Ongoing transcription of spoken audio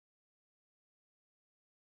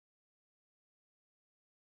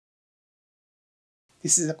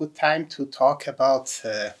This is a good time to talk about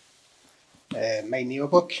my new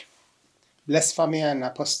book, Blasphemy and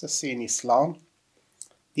Apostasy in Islam,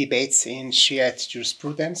 Debates in Shi'a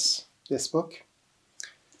Jurisprudence, this book.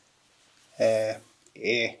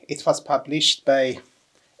 It was published by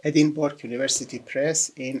Edinburgh University Press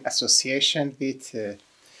in association with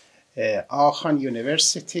AMI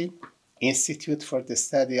University Institute for the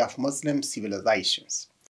Study of Muslim Civilizations.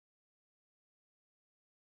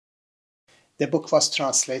 The book was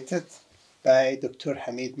translated by Dr.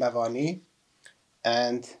 Hamid Mawani,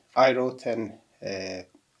 and I wrote a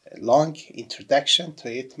long introduction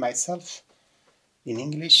to it myself in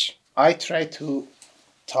English. I try to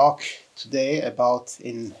talk today about,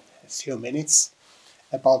 in a few minutes,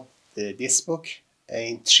 about this book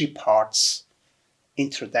in 3 parts.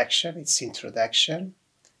 Introduction, its introduction,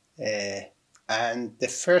 and the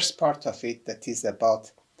first part of it, that is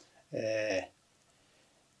about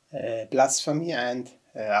blasphemy and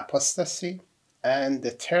apostasy, and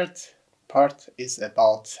the third part is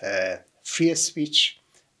about free speech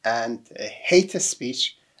and hate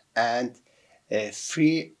speech and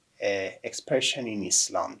free expression in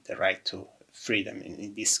Islam, the right to freedom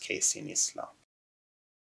in this case in Islam.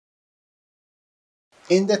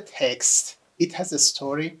 In the text, it has a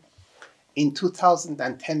story. In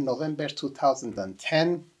 2010, November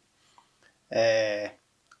 2010, I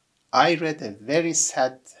read a very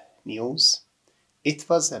sad news. It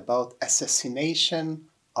was about assassination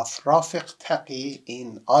of Rafiq Taqi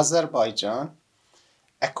in Azerbaijan,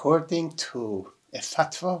 according to a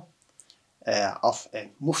fatwa of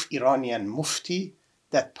a Iranian mufti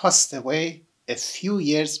that passed away a few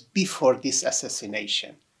years before this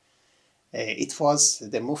assassination.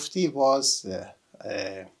 The mufti was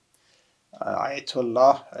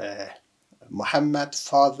Ayatollah Muhammad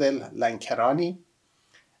Fadel Lankarani,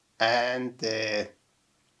 and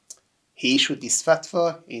he issued this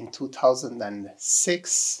fatwa in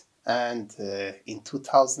 2006, and in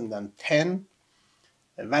 2010,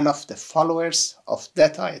 one of the followers of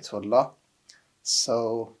that Ayatollah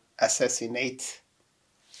assassinate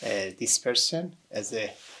this person as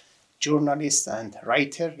a journalist and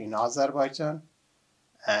writer in Azerbaijan,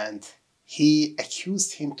 and he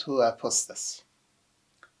accused him to apostasy,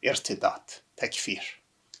 irtidat, takfir.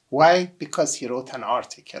 Why? Because he wrote an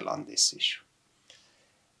article on this issue.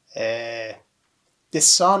 The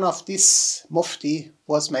son of this mufti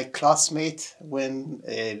was my classmate when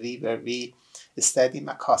we studied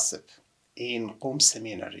Makasib in Qom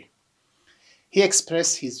Seminary. He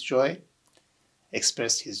expressed his joy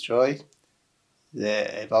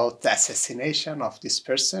about the assassination of this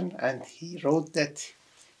person, and he wrote that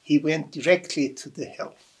he went directly to the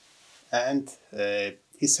hell. And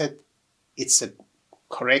he said it's a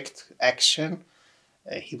correct action.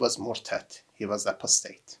 He was murtad, he was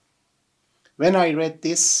apostate. When I read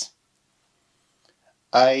this,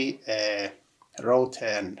 I wrote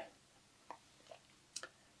a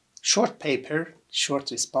short paper,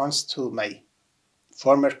 short response to my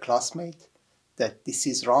former classmate that this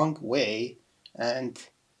is wrong way and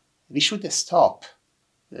we should stop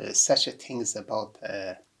such things about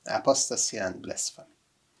apostasy and blasphemy.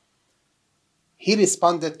 He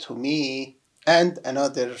responded to me and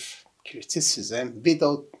another criticism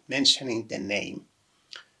without mentioning the name,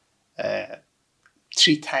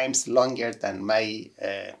 3 times longer than my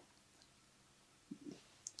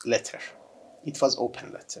letter. It was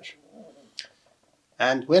open letter.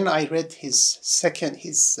 And when I read his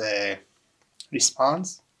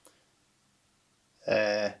response,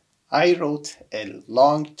 I wrote a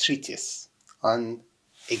long treatise on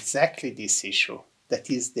exactly this issue. That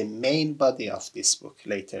is the main body of this book,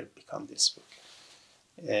 later become this book.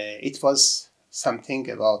 It was something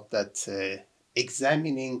about that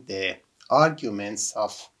examining the arguments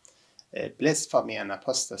of blasphemy and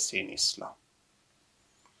apostasy in Islam.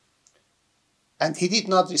 And he did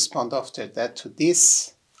not respond after that to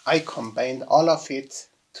this. I combined all of it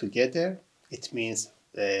together. It means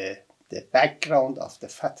the background of the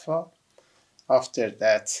fatwa. After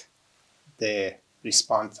that, the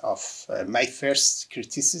response of my first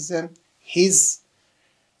criticism, his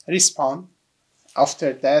response.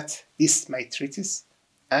 After that, this my treatise,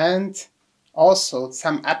 and also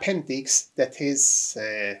some appendix, that is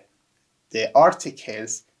the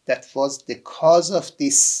articles that was the cause of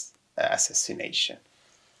this assassination.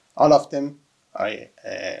 All of them I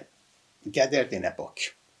gathered in a book.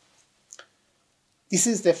 This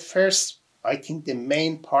is the first, I think, the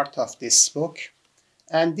main part of this book,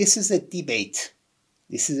 and this is a debate.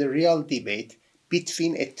 This is a real debate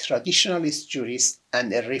between a traditionalist jurist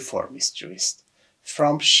and a reformist jurist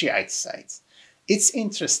from Shiite sides. It's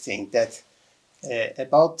interesting that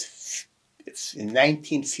about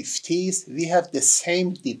 1950s, we have the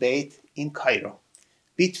same debate in Cairo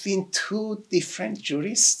between two different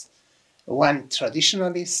jurists, one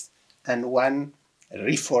traditionalist and one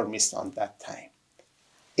reformist on that time,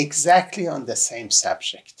 exactly on the same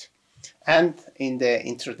subject. And in the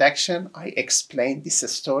introduction, I explained this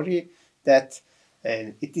story that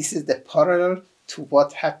this is the parallel to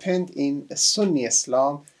what happened in Sunni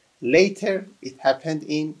Islam. Later, it happened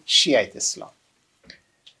in Shiite Islam,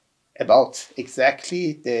 about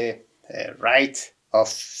exactly the right of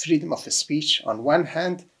freedom of speech on one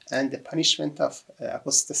hand and the punishment of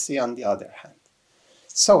apostasy on the other hand.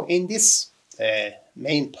 So in this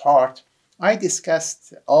main part, I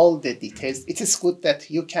discussed all the details. It is good that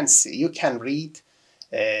you can see, you can read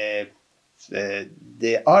the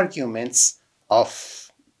arguments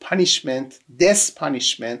of punishment, death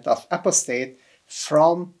punishment of apostate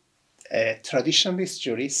from traditionalist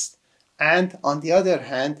jurists, and on the other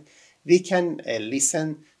hand, we can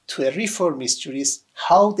listen to a reformist jurist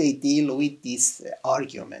how they deal with these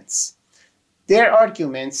arguments. Their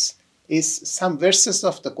arguments is some verses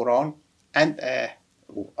of the Quran, and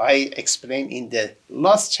I explained in the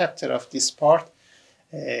last chapter of this part,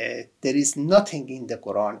 there is nothing in the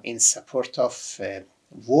Quran in support of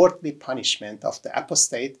worldly punishment of the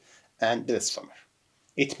apostate and blasphemer.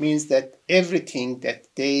 It means that everything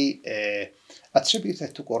that they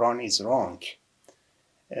attributed to Quran is wrong.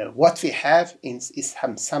 What we have is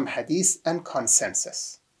some hadith and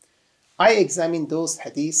consensus. I examined those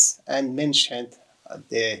hadiths and mentioned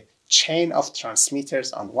the chain of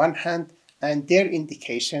transmitters on one hand and their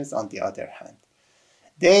indications on the other hand.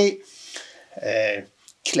 They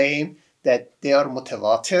claim that they are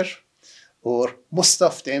mutawatir, or most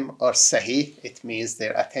of them are sahih, it means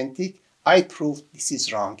they're authentic. I proved this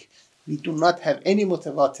is wrong. We do not have any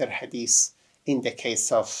mutawatir hadith in the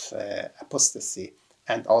case of apostasy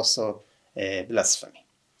and also blasphemy.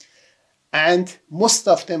 And most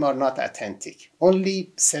of them are not authentic.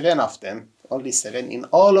 Only 7 of them, only 7 in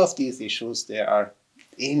all of these issues, they are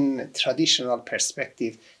in traditional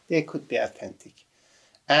perspective, they could be authentic.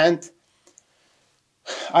 And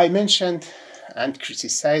I mentioned and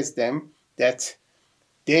criticized them that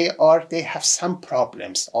they have some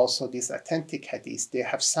problems. Also, these authentic hadiths, they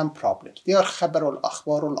have some problems. They are khabar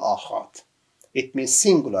al-akhbar al-ahad. It means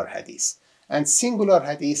singular hadith. And singular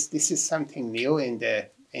hadith, this is something new in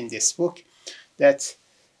this book, that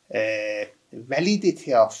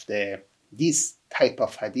validity of this type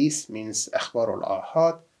of hadith, means akhbar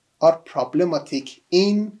al-ahad, are problematic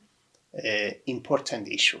in important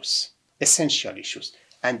issues, essential issues.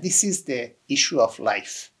 And this is the issue of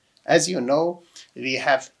life. As you know, we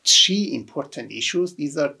have 3 important issues.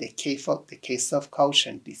 These are the case of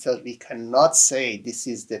caution. We cannot say this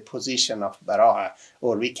is the position of Bara'a,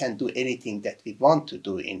 or we can do anything that we want to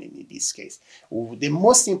do in this case. The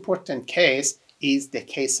most important case is the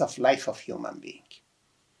case of life of human being.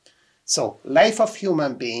 So life of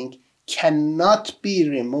human being cannot be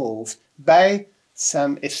removed by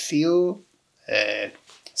a few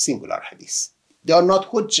singular hadiths. They are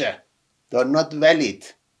not hujjah. They are not valid.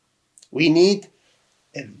 We need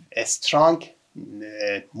a strong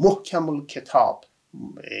muhkamul kitab.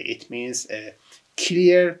 It means a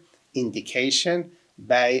clear indication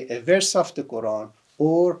by a verse of the Quran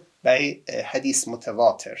or by a hadith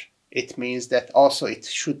mutawatir. It means that also it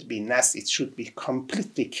should be nas, it should be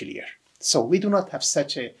completely clear. So we do not have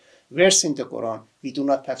such a verse in the Quran. We do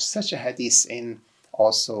not have such a hadith in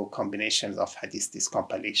also combinations of hadith, this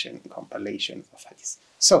compilations of hadith.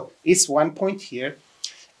 So it's one point here.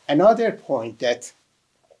 Another point that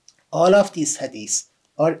all of these hadiths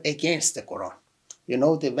are against the Quran. You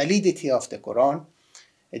know, the validity of the Quran,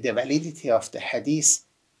 the validity of the hadith,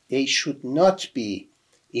 they should not be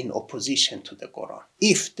in opposition to the Quran.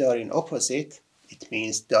 If they are in opposite, it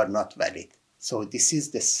means they are not valid. So this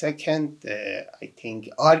is the second, I think,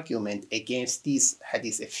 argument against these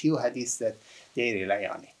hadiths, a few hadiths that they rely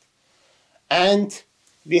on it. And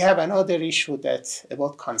we have another issue that's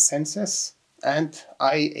about consensus. And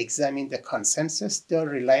I examine the consensus. They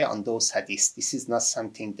rely on those hadiths. This is not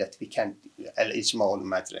something that we can al-ijma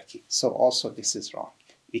al-madraki. So also this is wrong.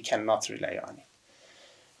 We cannot rely on it.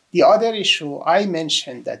 The other issue, I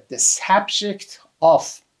mentioned that the subject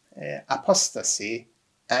of apostasy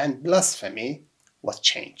and blasphemy was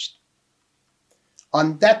changed.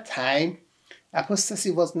 On that time,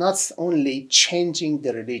 apostasy was not only changing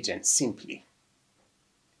the religion simply.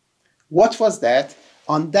 What was that?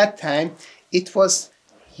 On that time, it was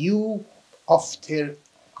you, after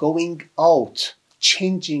going out,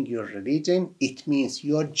 changing your religion, it means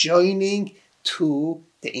you're joining to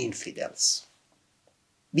the infidels.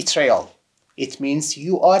 Betrayal. It means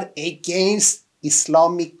you are against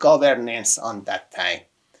Islamic governance on that time.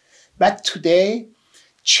 But today,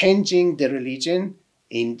 changing the religion,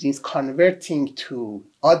 in this converting to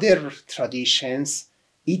other traditions,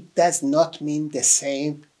 it does not mean the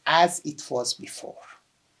same as it was before.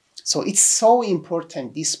 So it's so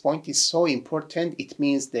important, this point is so important. It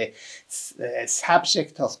means the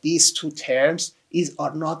subject of these two terms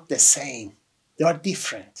are not the same. They are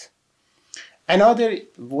different. Another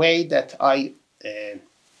way that I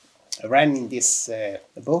ran in this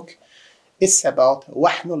book is about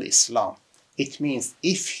Wahnul Islam. It means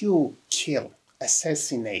if you kill,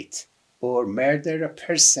 assassinate, or murder a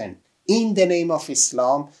person in the name of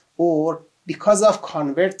Islam or because of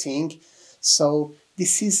converting, so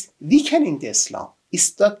this is weakening the Islam.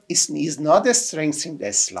 It's not strengthening the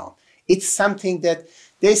Islam. It's something that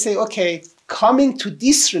they say, okay, coming to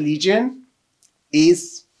this religion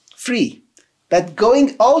is free, but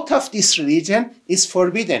going out of this religion is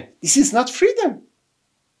forbidden. This is not freedom.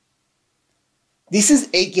 This is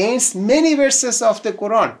against many verses of the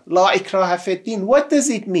Quran. La ikraha fid din. What does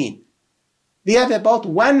it mean? We have about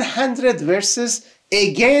 100 verses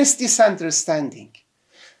against this understanding.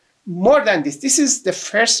 More than this, this is the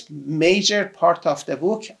first major part of the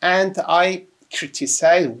book, and I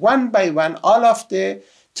criticize one by one all of the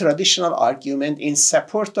traditional argument in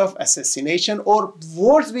support of assassination or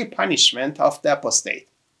worthy punishment of the apostate.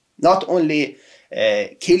 Not only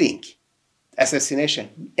killing,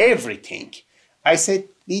 assassination, everything. I said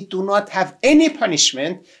we do not have any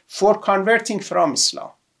punishment for converting from Islam.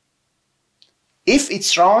 If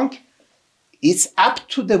it's wrong, it's up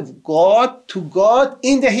to the God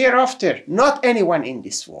in the hereafter, not anyone in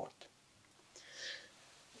this world.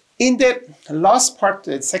 In the last part,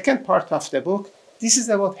 the second part of the book, this is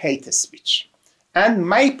about hate speech. And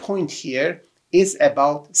my point here is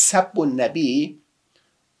about Sabbun Nabi,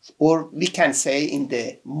 or we can say in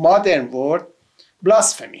the modern word,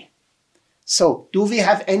 blasphemy. So, do we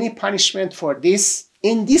have any punishment for this?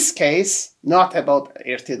 In this case, not about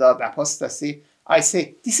irtidad, apostasy, I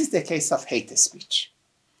say this is the case of hate speech.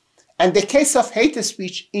 And the case of hate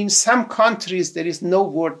speech, in some countries, there is no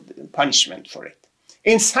word punishment for it.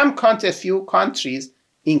 In some countries, few countries,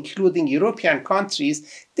 including European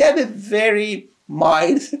countries, they have a very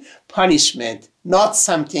mild punishment, not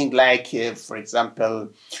something like, for example,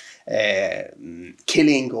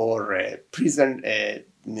 killing or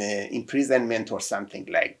imprisonment or something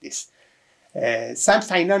like this. Some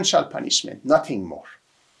financial punishment, nothing more.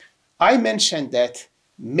 I mentioned that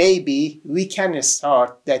maybe we can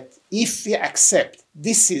start that if we accept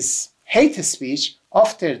this is hate speech,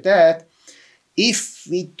 after that, if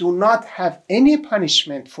we do not have any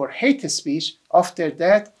punishment for hate speech, after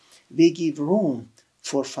that, we give room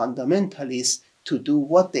for fundamentalists to do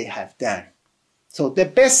what they have done. So the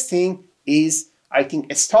best thing is, I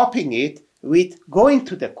think, stopping it with going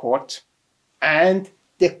to the court and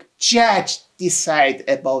the judge decide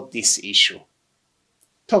about this issue.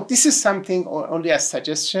 So this is something only a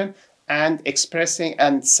suggestion and expressing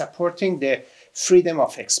and supporting the freedom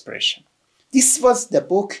of expression. This was the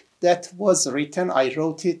book that was written. I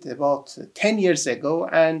wrote it about 10 years ago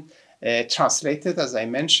and translated, as I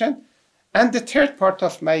mentioned. And the third part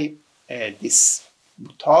of my this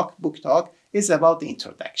book talk, is about the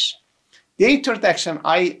introduction. The introduction,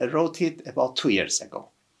 I wrote it about 2 years ago.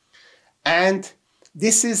 And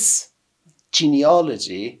this is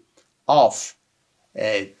genealogy of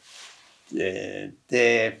the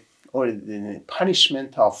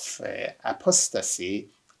punishment of apostasy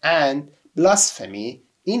and blasphemy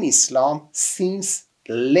in Islam since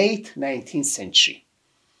late 19th century,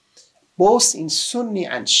 both in Sunni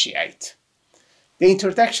and Shiite. The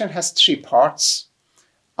introduction has 3 parts.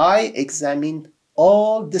 I examined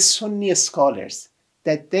all the Sunni scholars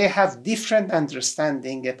that they have different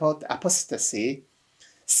understanding about apostasy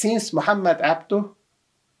since Muhammad Abduh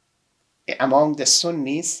among the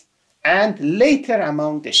Sunnis and later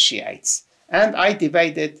among the Shiites. And I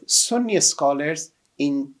divided Sunni scholars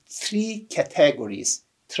in 3 categories: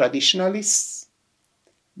 traditionalists,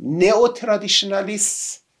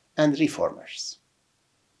 neo-traditionalists, and reformers.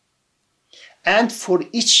 And for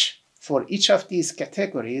each of these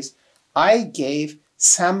categories, I gave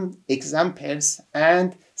some examples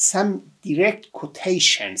and some direct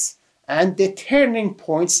quotations and the turning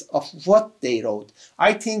points of what they wrote.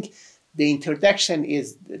 I think the introduction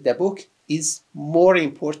is the book is more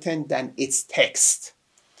important than its text.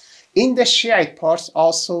 In the Shiite parts,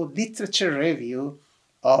 also literature review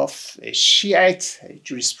of Shiite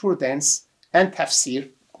jurisprudence and tafsir,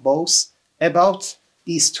 both about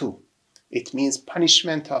these two. It means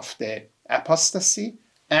punishment of the apostasy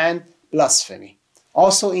and blasphemy.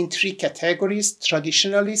 also in three categories: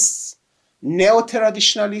 traditionalists,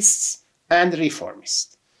 neo-traditionalists, and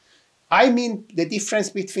reformists. I mean the difference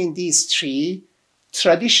between these three: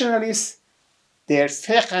 traditionalists, their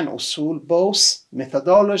fiqh and usul, both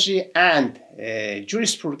methodology and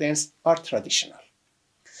jurisprudence, are traditional.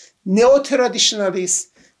 Neo-traditionalists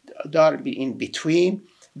are in between.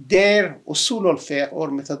 Their usul al-fiqh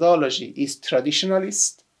or methodology is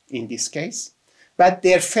traditionalist in this case, but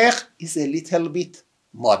their fiqh is a little bit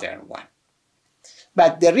modern one.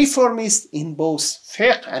 But the reformists in both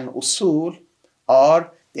fiqh and usul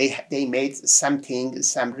are, they made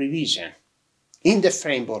some revision in the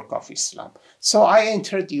framework of Islam. So I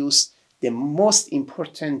introduced the most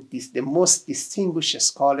important, the most distinguished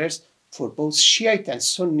scholars for both Shiite and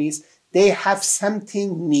Sunnis. They have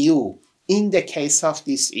something new in the case of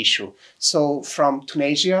this issue. So from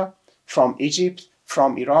Tunisia, from Egypt,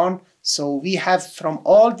 from Iran, so we have from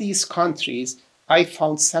all these countries, I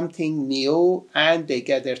found something new and they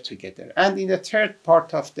gathered together. And in the third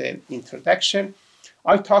part of the introduction,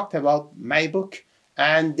 I talked about my book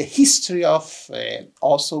and the history of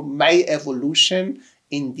also my evolution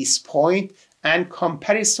in this point and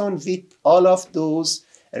comparison with all of those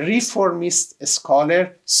reformist scholars,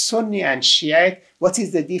 Sunni and Shiite. What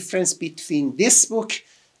is the difference between this book,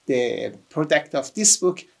 the product of this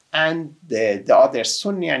book, and the other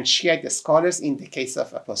Sunni and Shiite scholars in the case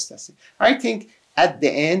of apostasy? I think at the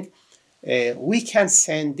end, we can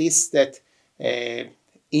send this that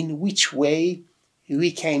in which way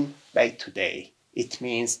we came by today. It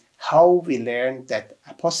means how we learn that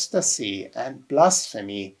apostasy and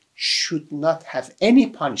blasphemy should not have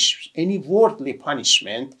any any worldly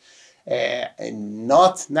punishment,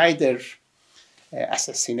 not neither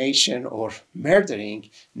assassination or murdering,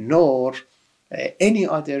 nor any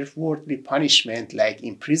other worldly punishment like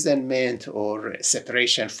imprisonment or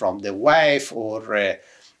separation from the wife or,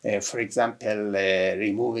 for example,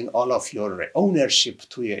 removing all of your ownership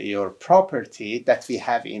to your property that we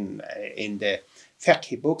have in the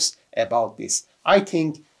fiqh books about this. I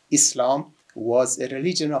think Islam was a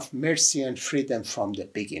religion of mercy and freedom from the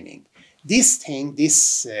beginning. This thing,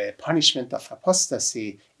 this punishment of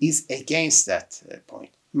apostasy is against that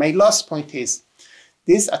point. My last point is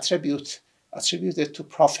this attributed to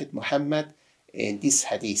Prophet Muhammad in this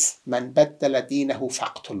hadith, Man baddala dinahu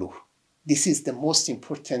faqtuluh. This is the most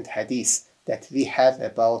important hadith that we have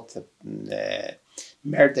about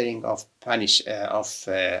murdering of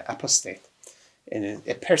apostate. And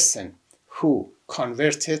a person who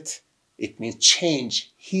converted, it means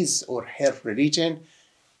change his or her religion,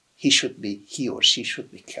 he or she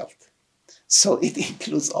should be killed. So it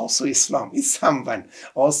includes also Islam. If someone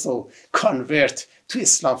also convert to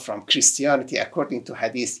Islam from Christianity according to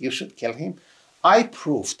hadith, you should kill him. I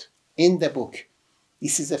proved in the book,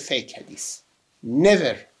 this is a fake hadith.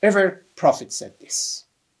 Never, ever Prophet said this.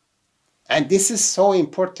 And this is so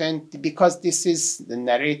important because this is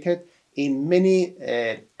narrated in many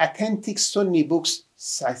authentic Sunni books,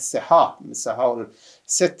 Sahih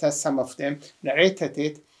al-Sitta, some of them narrated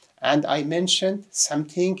it, and I mentioned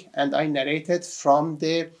something and I narrated from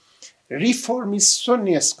the reformist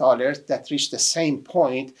Sunni scholars that reached the same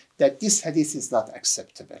point that this hadith is not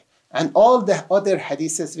acceptable. And all the other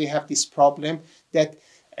hadiths, we have this problem that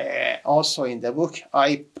also in the book,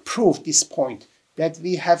 I proved this point, that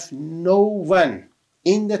we have no one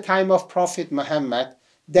in the time of Prophet Muhammad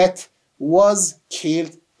that was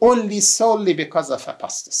killed only solely because of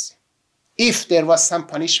apostasy. If there was some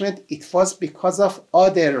punishment, it was because of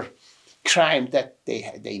other crime that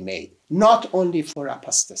they made, not only for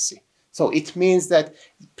apostasy. So it means that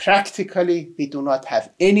practically we do not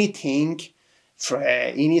have anything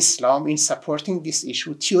in Islam in supporting this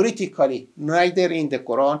issue, theoretically, neither in the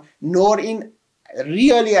Quran nor in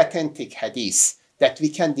really authentic hadith that we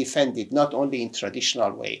can defend it, not only in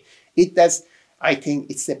traditional way. It does, I think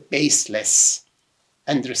it's a baseless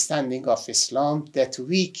understanding of Islam that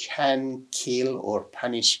we can kill or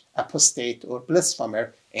punish apostate or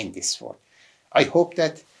blasphemer in this form. I hope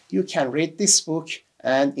that you can read this book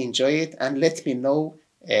and enjoy it and let me know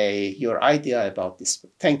your idea about this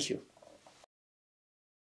book. Thank you.